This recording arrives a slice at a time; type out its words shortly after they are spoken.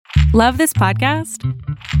Love this podcast?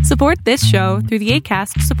 Support this show through the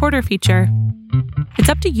Acast supporter feature. It's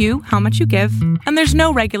up to you how much you give, and there's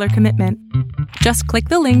no regular commitment. Just click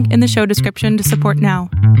the link in the show description to support now.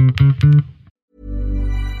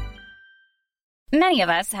 Many of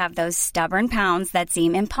us have those stubborn pounds that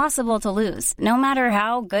seem impossible to lose, no matter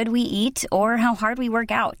how good we eat or how hard we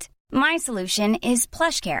work out. My solution is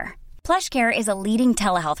PlushCare. PlushCare is a leading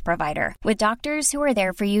telehealth provider with doctors who are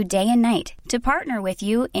there for you day and night to partner with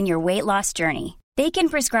you in your weight loss journey. They can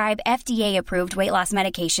prescribe FDA-approved weight loss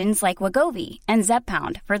medications like Wegovy and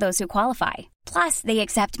Zepbound for those who qualify. Plus, they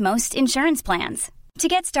accept most insurance plans. To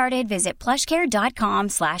get started, visit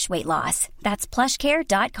plushcare.com/weightloss. That's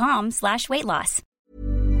plushcare.com/weightloss.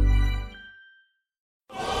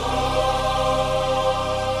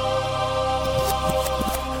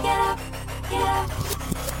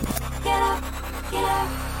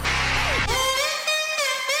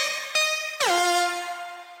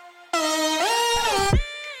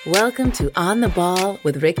 Welcome to On the Ball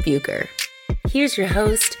with Rick Bucher. Here's your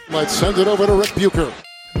host. Let's send it over to Rick Bucher.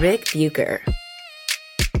 Rick Bucher.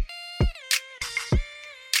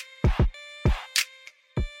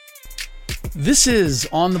 This is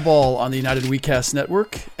On the Ball on the United WeCast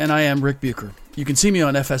Network, and I am Rick Bucher. You can see me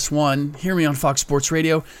on FS1, hear me on Fox Sports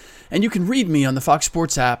Radio, and you can read me on the Fox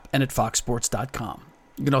Sports app and at foxsports.com.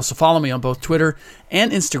 You can also follow me on both Twitter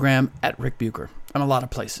and Instagram at Rick Bucher. I'm a lot of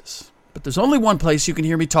places. But there's only one place you can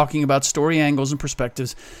hear me talking about story angles and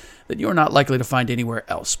perspectives that you're not likely to find anywhere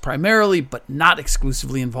else, primarily but not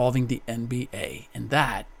exclusively involving the NBA, and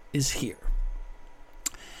that is here.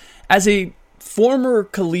 As a former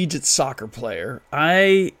collegiate soccer player,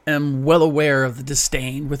 I am well aware of the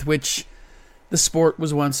disdain with which the sport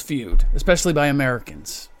was once viewed, especially by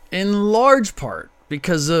Americans, in large part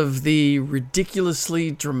because of the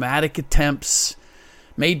ridiculously dramatic attempts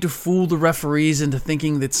made to fool the referees into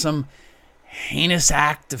thinking that some heinous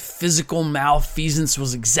act of physical malfeasance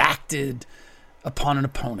was exacted upon an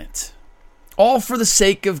opponent, all for the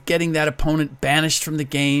sake of getting that opponent banished from the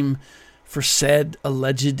game for said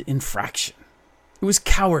alleged infraction. It was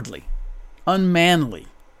cowardly, unmanly,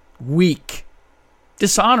 weak,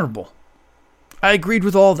 dishonorable. I agreed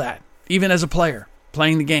with all that, even as a player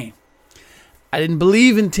playing the game. I didn't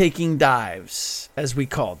believe in taking dives, as we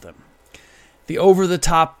called them. The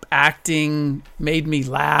over-the-top acting made me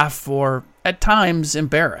laugh or, at times,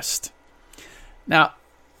 embarrassed. Now,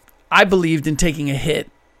 I believed in taking a hit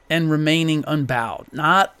and remaining unbowed,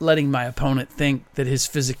 not letting my opponent think that his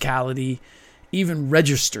physicality even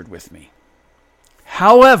registered with me.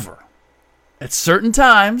 However, at certain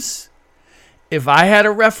times, if I had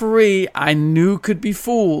a referee I knew could be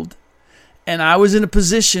fooled, and I was in a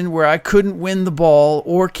position where I couldn't win the ball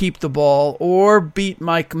or keep the ball or beat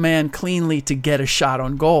my man cleanly to get a shot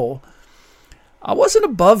on goal, I wasn't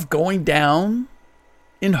above going down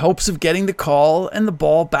in hopes of getting the call and the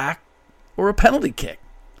ball back or a penalty kick.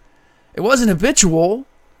 It wasn't habitual.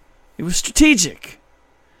 It was strategic.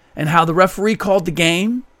 And how the referee called the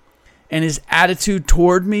game and his attitude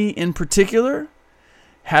toward me in particular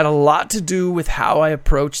had a lot to do with how I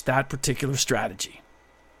approached that particular strategy.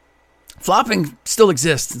 Flopping still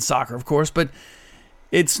exists in soccer, of course, but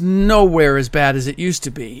it's nowhere as bad as it used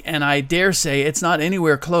to be, and I dare say it's not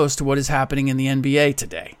anywhere close to what is happening in the NBA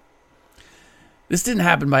today. This didn't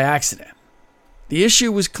happen by accident. The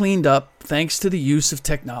issue was cleaned up thanks to the use of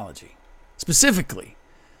technology. Specifically,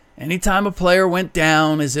 anytime a player went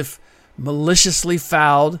down as if maliciously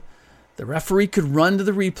fouled, the referee could run to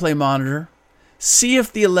the replay monitor, see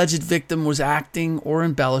if the alleged victim was acting or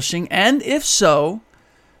embellishing, and if so,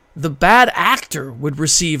 the bad actor would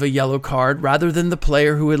receive a yellow card rather than the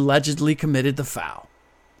player who allegedly committed the foul.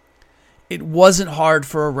 It wasn't hard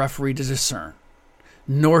for a referee to discern,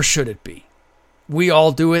 nor should it be. We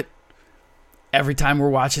all do it every time we're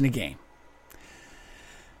watching a game.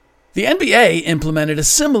 The NBA implemented a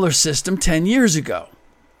similar system 10 years ago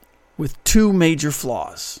with two major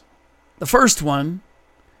flaws. The first one,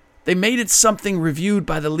 they made it something reviewed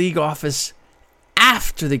by the league office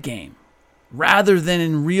after the game, rather than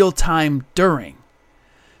in real time during.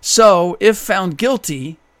 So, if found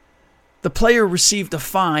guilty, the player received a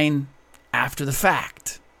fine after the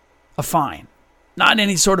fact. A fine. Not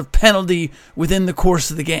any sort of penalty within the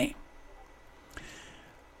course of the game.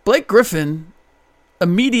 Blake Griffin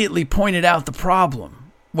immediately pointed out the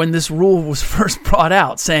problem when this rule was first brought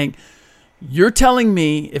out, saying, "You're telling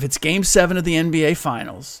me if it's Game 7 of the NBA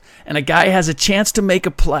Finals and a guy has a chance to make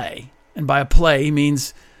a play, and by a play he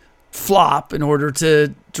means flop in order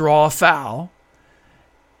to draw a foul,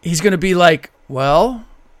 he's going to be like, well,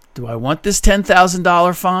 do I want this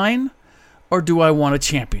 $10,000 fine or do I want a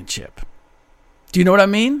championship?" Do you know what I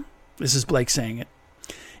mean? This is Blake saying it.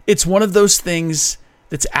 It's one of those things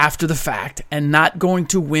that's after the fact and not going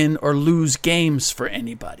to win or lose games for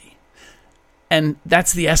anybody. And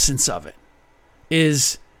that's the essence of it,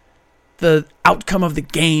 is the outcome of the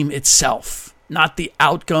game itself, not the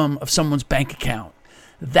outcome of someone's bank account.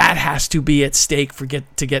 That has to be at stake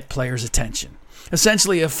to get players' attention.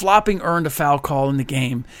 Essentially, if flopping earned a foul call in the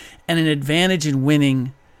game and an advantage in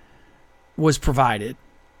winning was provided,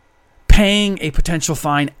 paying a potential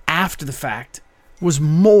fine after the fact was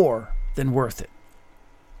more than worth it.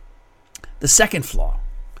 The second flaw,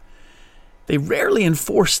 they rarely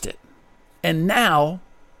enforced it, and now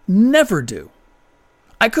never do.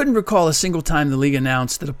 I couldn't recall a single time the league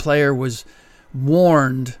announced that a player was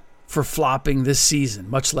warned for flopping this season,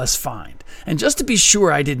 much less fined. And just to be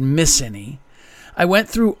sure I didn't miss any, I went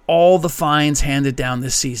through all the fines handed down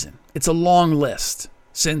this season. It's a long list,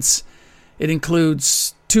 since it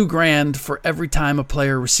includes $2,000 for every time a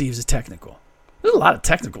player receives a technical. There's a lot of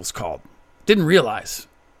technicals called. Didn't realize.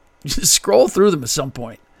 You just scroll through them at some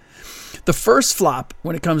point. The first flop,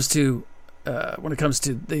 when it comes to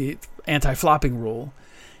the anti-flopping rule,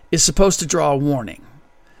 is supposed to draw a warning.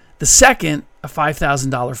 The second, a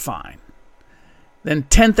 $5,000 fine. Then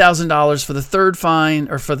 $10,000 for the third fine,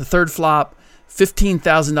 or for the third flop,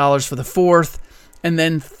 $15,000 for the fourth, and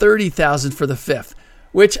then $30,000 for the fifth.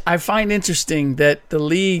 Which I find interesting that the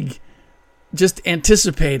league just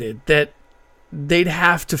anticipated that they'd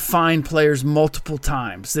have to fine players multiple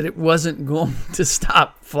times, that it wasn't going to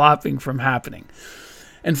stop flopping from happening.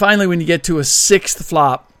 And finally, when you get to a sixth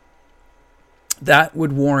flop, that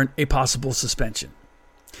would warrant a possible suspension.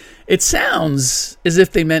 It sounds as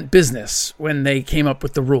if they meant business when they came up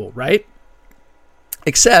with the rule, right?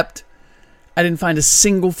 Except I didn't find a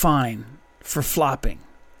single fine for flopping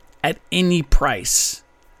at any price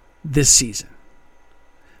this season.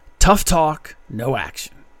 Tough talk, no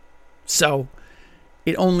action. So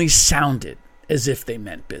it only sounded as if they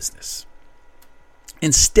meant business.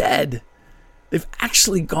 Instead, they've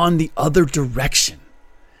actually gone the other direction.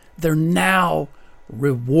 They're now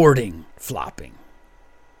rewarding flopping.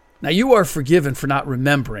 Now, you are forgiven for not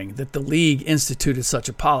remembering that the league instituted such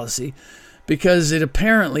a policy because it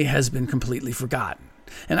apparently has been completely forgotten.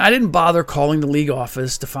 And I didn't bother calling the league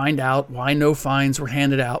office to find out why no fines were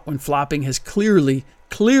handed out when flopping has clearly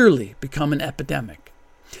become an epidemic.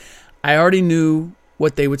 I already knew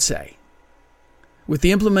what they would say. With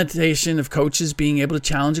the implementation of coaches being able to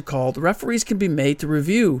challenge a call, the referees can be made to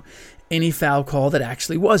review any foul call that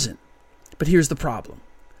actually wasn't. But here's the problem.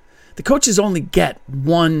 The coaches only get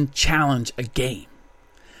one challenge a game.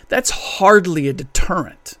 That's hardly a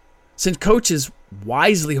deterrent, since coaches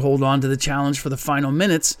wisely hold on to the challenge for the final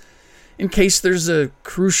minutes in case there's a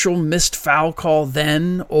crucial missed foul call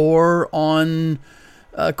then, or on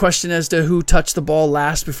a question as to who touched the ball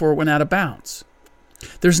last before it went out of bounds.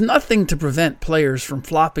 There's nothing to prevent players from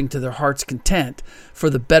flopping to their heart's content for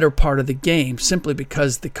the better part of the game simply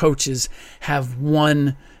because the coaches have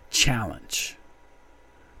one challenge.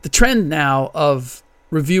 The trend now of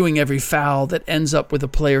reviewing every foul that ends up with a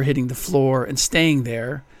player hitting the floor and staying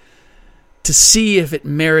there to see if it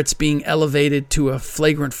merits being elevated to a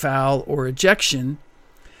flagrant foul or ejection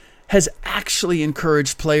has actually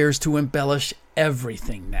encouraged players to embellish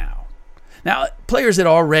everything now. Now, players had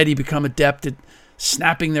already become adept at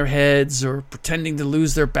snapping their heads or pretending to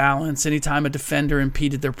lose their balance anytime a defender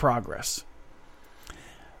impeded their progress.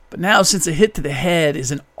 But now, since a hit to the head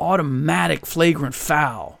is an automatic flagrant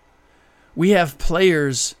foul, we have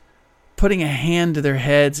players putting a hand to their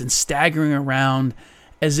heads and staggering around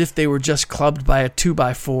as if they were just clubbed by a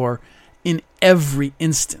 2x4 in every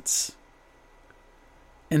instance.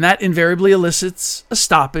 And that invariably elicits a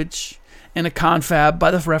stoppage and a confab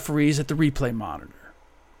by the referees at the replay monitor.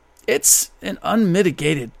 It's an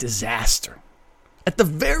unmitigated disaster. At the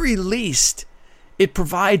very least, it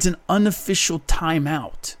provides an unofficial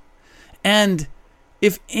timeout. And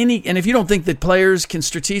if you don't think that players can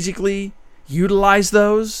strategically utilize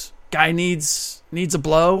those, guy needs a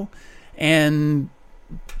blow and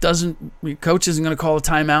coach isn't going to call a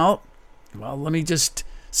timeout, well, let me just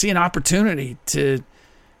see an opportunity to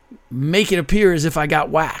make it appear as if I got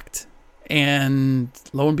whacked. And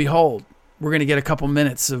lo and behold, we're going to get a couple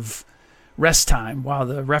minutes of rest time while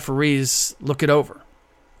the referees look it over.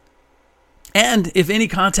 And if any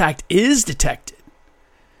contact is detected,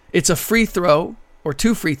 it's a free throw or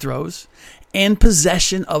two free throws and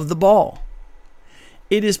possession of the ball.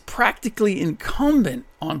 It is practically incumbent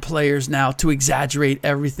on players now to exaggerate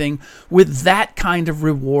everything with that kind of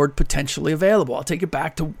reward potentially available. I'll take it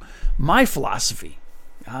back to my philosophy.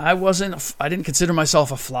 I didn't consider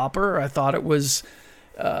myself a flopper. I thought didn't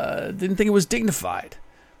think it was dignified.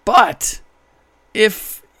 But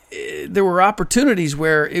if there were opportunities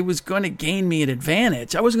where it was going to gain me an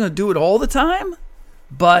advantage, I wasn't going to do it all the time,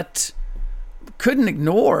 but couldn't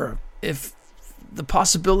ignore if the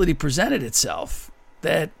possibility presented itself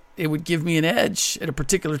that it would give me an edge at a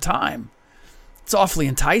particular time. It's awfully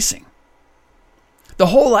enticing. The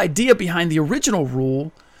whole idea behind the original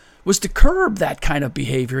rule was to curb that kind of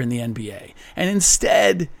behavior in the NBA, and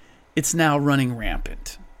instead, it's now running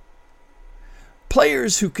rampant.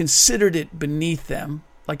 Players who considered it beneath them,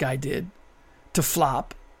 like I did, to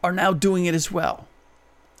flop, are now doing it as well.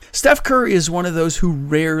 Steph Curry is one of those who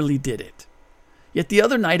rarely did it. Yet the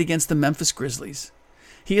other night against the Memphis Grizzlies,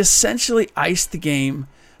 he essentially iced the game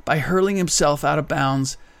by hurling himself out of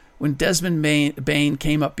bounds when Desmond Bane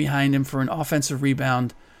came up behind him for an offensive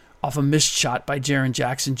rebound off a missed shot by Jaren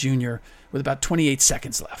Jackson Jr. with about 28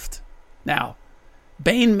 seconds left. Now,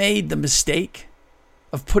 Bane made the mistake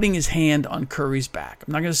of putting his hand on Curry's back.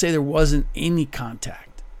 I'm not going to say there wasn't any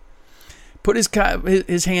contact. Put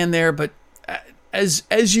his hand there, but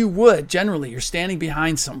as you would, generally, you're standing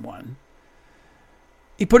behind someone.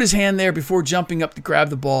 He put his hand there before jumping up to grab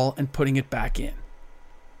the ball and putting it back in.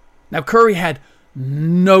 Now, Curry had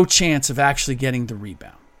no chance of actually getting the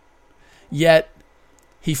rebound. Yet,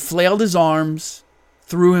 he flailed his arms,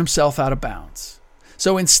 threw himself out of bounds.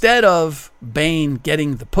 So instead of Bane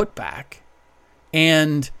getting the putback,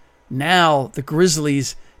 and now the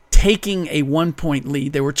Grizzlies taking a 1-point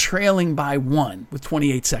lead, they were trailing by 1 with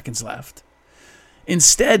 28 seconds left.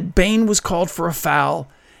 Instead, Bane was called for a foul,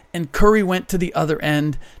 and Curry went to the other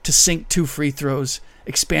end to sink 2 free throws,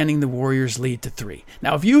 expanding the Warriors' lead to 3.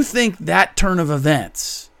 Now, if you think that turn of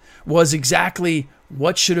events was exactly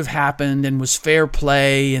what should have happened and was fair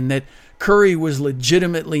play, and that Curry was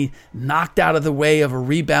legitimately knocked out of the way of a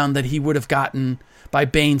rebound that he would have gotten by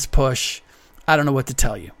Bane's push, I don't know what to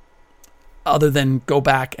tell you, other than go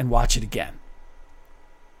back and watch it again.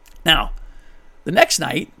 Now, the next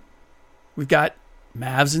night, we've got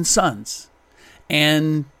Mavs and Suns,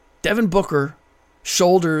 and Devin Booker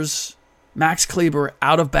shoulders Max Kleber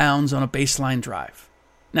out of bounds on a baseline drive.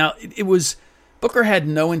 Now, it was Booker had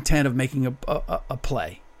no intent of making a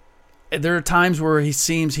play. There are times where he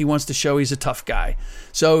seems he wants to show he's a tough guy.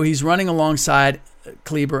 So he's running alongside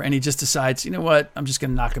Kleber, and he just decides, you know what, I'm just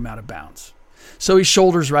going to knock him out of bounds. So he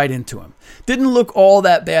shoulders right into him. Didn't look all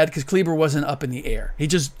that bad because Kleber wasn't up in the air. He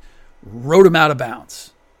just rode him out of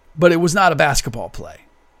bounds. But it was not a basketball play.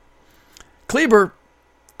 Kleber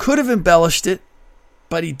could have embellished it,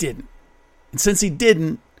 but he didn't. And since he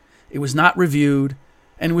didn't, it was not reviewed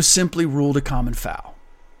and was simply ruled a common foul.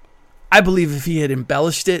 I believe if he had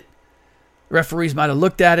embellished it, referees might have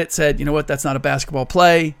looked at it, said, you know what, that's not a basketball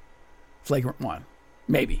play. Flagrant 1.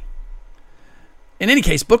 Maybe. In any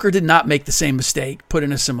case, Booker did not make the same mistake, put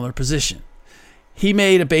in a similar position. He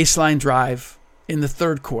made a baseline drive in the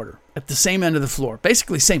third quarter at the same end of the floor,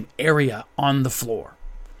 basically same area on the floor.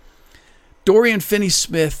 Dorian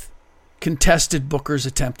Finney-Smith contested Booker's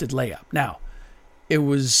attempted layup. Now, it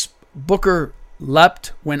was Booker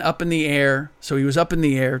leapt, went up in the air, so he was up in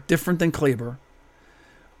the air, different than Kleber.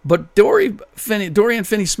 But Dorian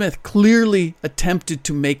Finney-Smith clearly attempted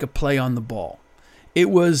to make a play on the ball. It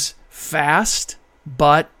was fast,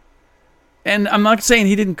 and I'm not saying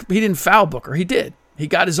he didn't foul Booker. He did. He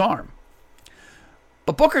got his arm.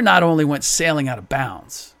 But Booker not only went sailing out of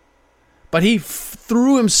bounds, but he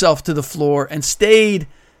threw himself to the floor and stayed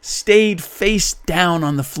face down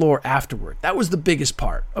on the floor afterward. That was the biggest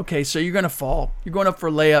part. Okay, so you're going to fall. You're going up for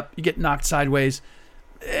a layup. You get knocked sideways.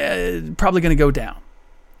 Probably going to go down.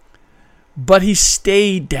 But he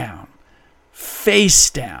stayed down, face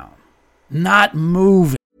down, not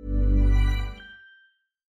moving.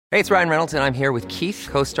 Hey, it's Ryan Reynolds, and I'm here with Keith,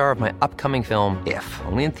 co-star of my upcoming film, If,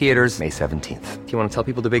 only in theaters May 17th. Do you want to tell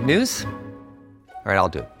people the big news? All right, I'll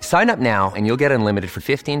do it. Sign up now and you'll get unlimited for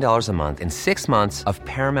 $15 a month and 6 months of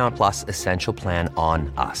Paramount Plus Essential Plan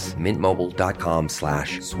on us.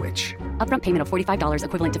 MintMobile.com/switch. Upfront payment of $45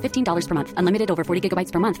 equivalent to $15 per month. Unlimited over 40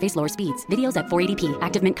 gigabytes per month. Face lower speeds. Videos at 480p.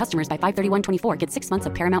 Active Mint customers by 531.24 get 6 months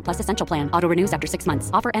of Paramount Plus Essential Plan. Auto renews after 6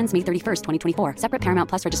 months. Offer ends May 31st, 2024. Separate Paramount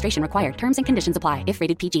Plus registration required. Terms and conditions apply if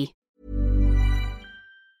rated PG.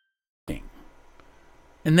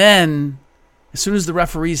 And then, as soon as the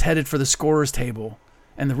referees headed for the scorer's table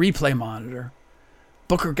and the replay monitor,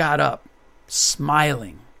 Booker got up,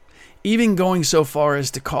 smiling, even going so far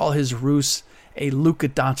as to call his ruse a Luka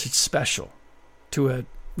Doncic special to a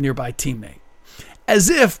nearby teammate. As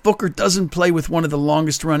if Booker doesn't play with one of the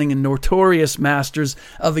longest-running and notorious masters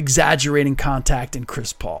of exaggerating contact in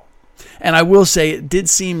Chris Paul. And I will say it did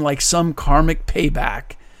seem like some karmic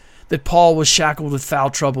payback that Paul was shackled with foul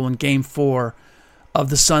trouble in Game 4 of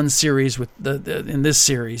the Suns series with in this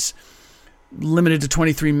series, limited to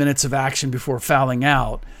 23 minutes of action before fouling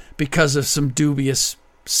out because of some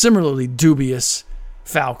similarly dubious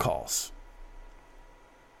foul calls.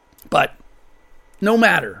 But no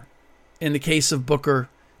matter, in the case of Booker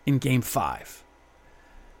in Game 5,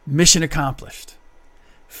 mission accomplished.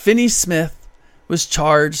 Finney-Smith was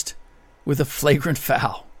charged with a flagrant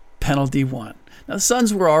foul, penalty 1. Now, the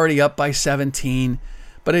Suns were already up by 17,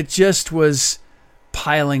 but it just was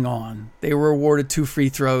piling on. They were awarded 2 free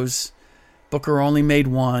throws. Booker only made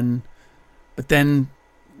 1, but then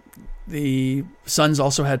the Suns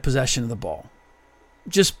also had possession of the ball,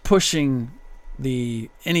 just pushing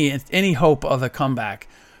any hope of a comeback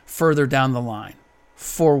further down the line.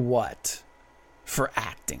 For what? For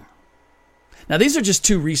acting. Now, these are just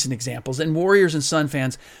 2 recent examples, and Warriors and Sun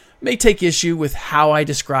fans may take issue with how I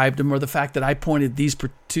described them or the fact that I pointed these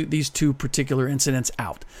 2 particular incidents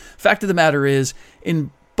out. Fact of the matter is,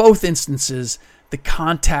 in both instances, the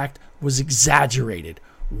contact was exaggerated,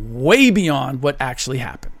 way beyond what actually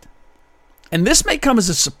happened. And this may come as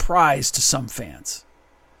a surprise to some fans,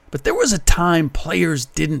 but there was a time players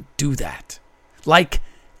didn't do that. Like,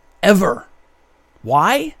 ever.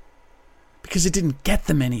 Why? Because it didn't get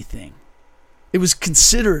them anything. It was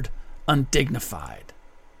considered undignified.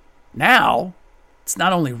 Now, it's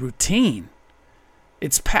not only routine,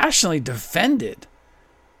 it's passionately defended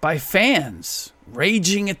by fans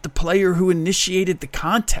raging at the player who initiated the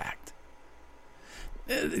contact.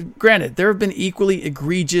 Granted, there have been equally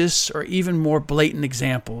egregious or even more blatant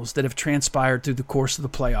examples that have transpired through the course of the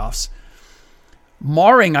playoffs,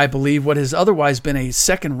 marring, I believe, what has otherwise been a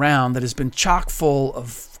second round that has been chock full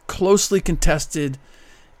of closely contested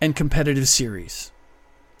and competitive series.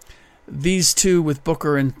 These 2 with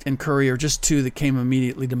Booker and Curry are just 2 that came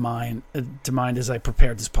immediately to mind as I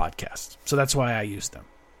prepared this podcast. So that's why I used them.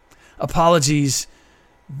 Apologies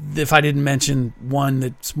if I didn't mention one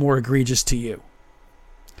that's more egregious to you.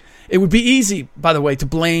 It would be easy, by the way, to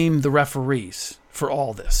blame the referees for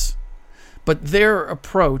all this. But their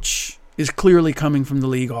approach is clearly coming from the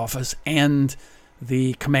league office and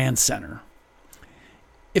the command center.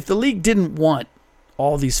 If the league didn't want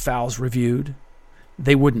all these fouls reviewed,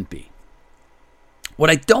 they wouldn't be. What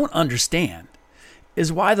I don't understand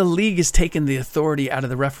is why the league has taken the authority out of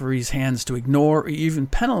the referees' hands to ignore or even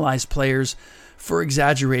penalize players for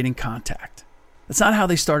exaggerating contact. That's not how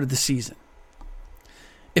they started the season.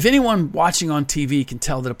 If anyone watching on TV can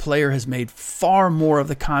tell that a player has made far more of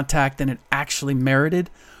the contact than it actually merited,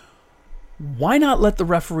 why not let the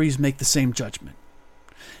referees make the same judgment?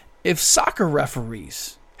 If soccer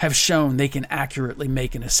referees have shown they can accurately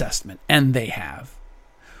make an assessment, and they have,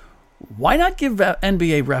 why not give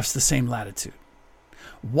NBA refs the same latitude?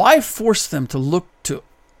 Why force them to look to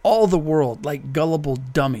all the world like gullible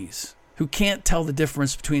dummies who can't tell the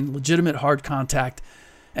difference between legitimate hard contact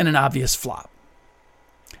and an obvious flop?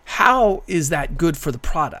 How is that good for the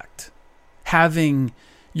product? Having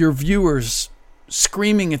your viewers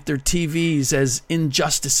screaming at their TVs as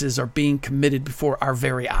injustices are being committed before our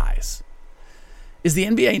very eyes. Is the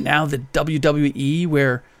NBA now the WWE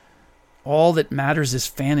where all that matters is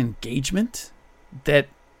fan engagement? That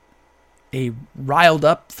a riled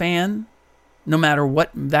up fan, no matter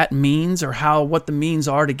what that means or what the means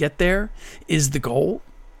are to get there, is the goal?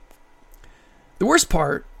 The worst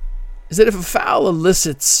part is that if a foul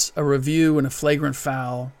elicits a review and a flagrant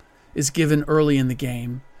foul is given early in the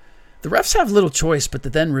game, the refs have little choice but to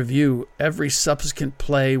then review every subsequent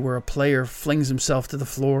play where a player flings himself to the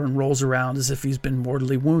floor and rolls around as if he's been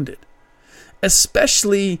mortally wounded,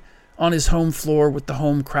 especially on his home floor with the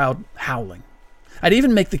home crowd howling. I'd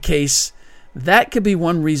even make the case that could be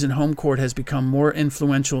one reason home court has become more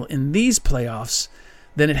influential in these playoffs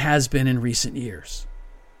than it has been in recent years.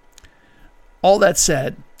 All that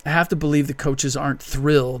said, I have to believe the coaches aren't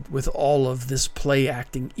thrilled with all of this play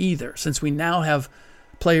acting either, since we now have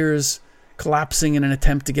players collapsing in an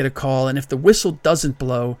attempt to get a call, and if the whistle doesn't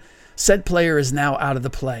blow, said player is now out of the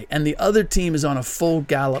play, and the other team is on a full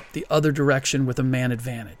gallop the other direction with a man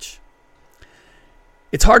advantage.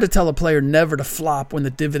 It's hard to tell a player never to flop when the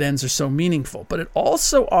dividends are so meaningful, but it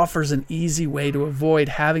also offers an easy way to avoid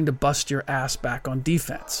having to bust your ass back on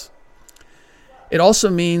defense. It also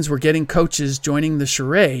means we're getting coaches joining the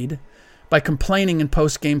charade by complaining in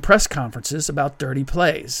post-game press conferences about dirty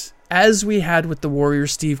plays, as we had with the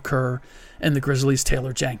Warriors' Steve Kerr and the Grizzlies'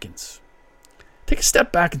 Taylor Jenkins. Take a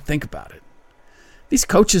step back and think about it. These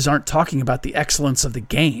coaches aren't talking about the excellence of the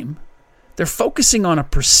game. They're focusing on a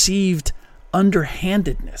perceived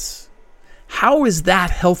underhandedness. How is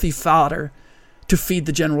that healthy fodder to feed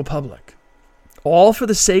the general public? All for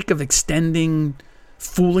the sake of extending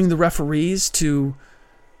fooling the referees to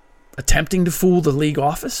attempting to fool the league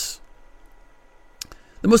office?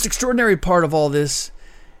 The most extraordinary part of all this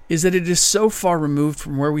is that it is so far removed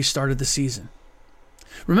from where we started the season.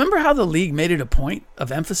 Remember how the league made it a point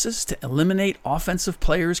of emphasis to eliminate offensive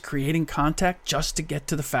players creating contact just to get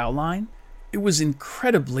to the foul line? It was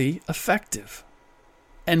incredibly effective.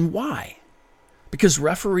 And why? Because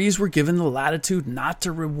referees were given the latitude not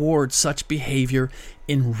to reward such behavior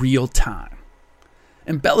in real time.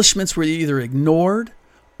 Embellishments were either ignored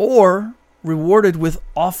or rewarded with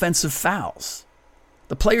offensive fouls.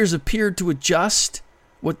 The players appeared to adjust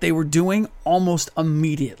what they were doing almost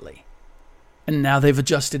immediately. And now they've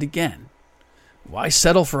adjusted again. Why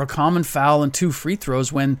settle for a common foul and 2 free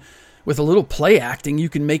throws when, with a little play acting, you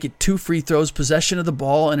can make it 2 free throws, possession of the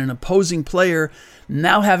ball, and an opposing player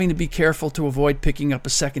now having to be careful to avoid picking up a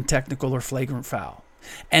second technical or flagrant foul,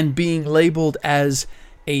 and being labeled as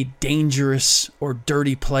a dangerous or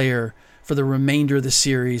dirty player for the remainder of the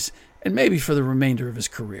series and maybe for the remainder of his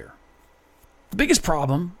career. The biggest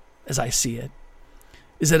problem, as I see it,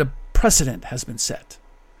 is that a precedent has been set.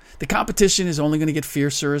 The competition is only going to get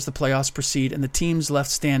fiercer as the playoffs proceed and the teams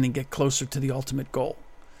left standing get closer to the ultimate goal.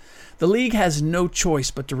 The league has no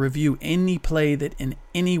choice but to review any play that in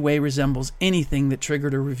any way resembles anything that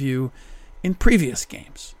triggered a review in previous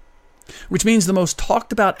games. Which means the most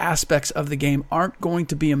talked about aspects of the game aren't going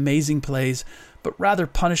to be amazing plays, but rather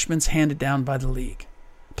punishments handed down by the league.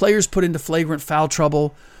 Players put into flagrant foul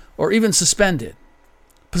trouble or even suspended.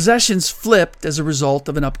 Possessions flipped as a result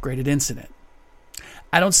of an upgraded incident.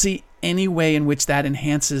 I don't see any way in which that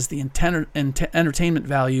enhances the entertainment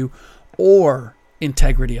value or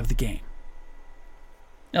integrity of the game.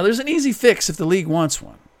 Now, there's an easy fix if the league wants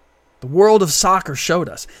one. The world of soccer showed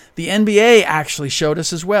us. The NBA actually showed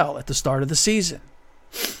us as well at the start of the season.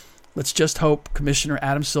 Let's just hope Commissioner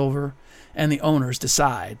Adam Silver and the owners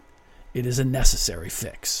decide it is a necessary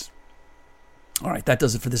fix. All right, that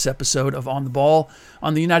does it for this episode of On the Ball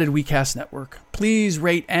on the United WeCast Network. Please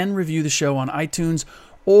rate and review the show on iTunes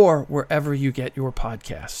or wherever you get your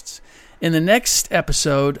podcasts. In the next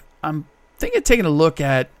episode, I'm thinking of taking a look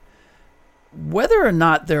at whether or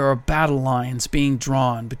not there are battle lines being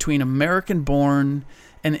drawn between American-born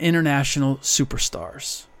and international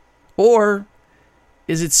superstars. Or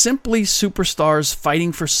is it simply superstars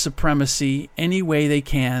fighting for supremacy any way they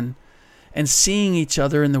can and seeing each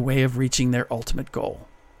other in the way of reaching their ultimate goal?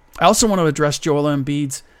 I also want to address Joel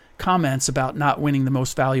Embiid's comments about not winning the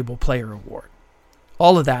Most Valuable Player award.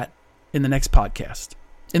 All of that in the next podcast.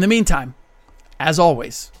 In the meantime, as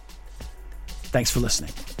always, thanks for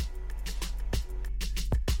listening.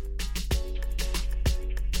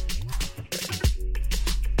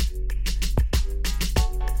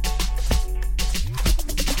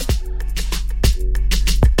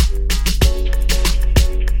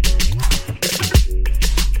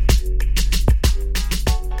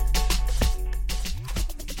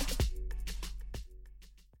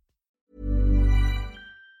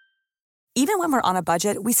 Even when we're on a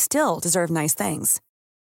budget, we still deserve nice things.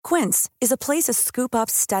 Quince is a place to scoop up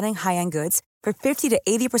stunning high-end goods for 50 to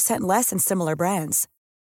 80% less than similar brands.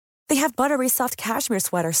 They have buttery soft cashmere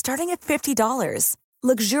sweaters starting at $50,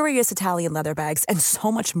 luxurious Italian leather bags, and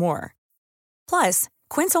so much more. Plus,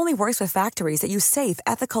 Quince only works with factories that use safe,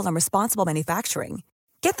 ethical, and responsible manufacturing.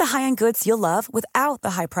 Get the high-end goods you'll love without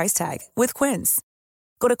the high price tag with Quince.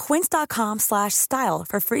 Go to quince.com/style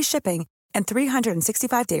for free shipping and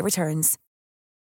 365-day returns.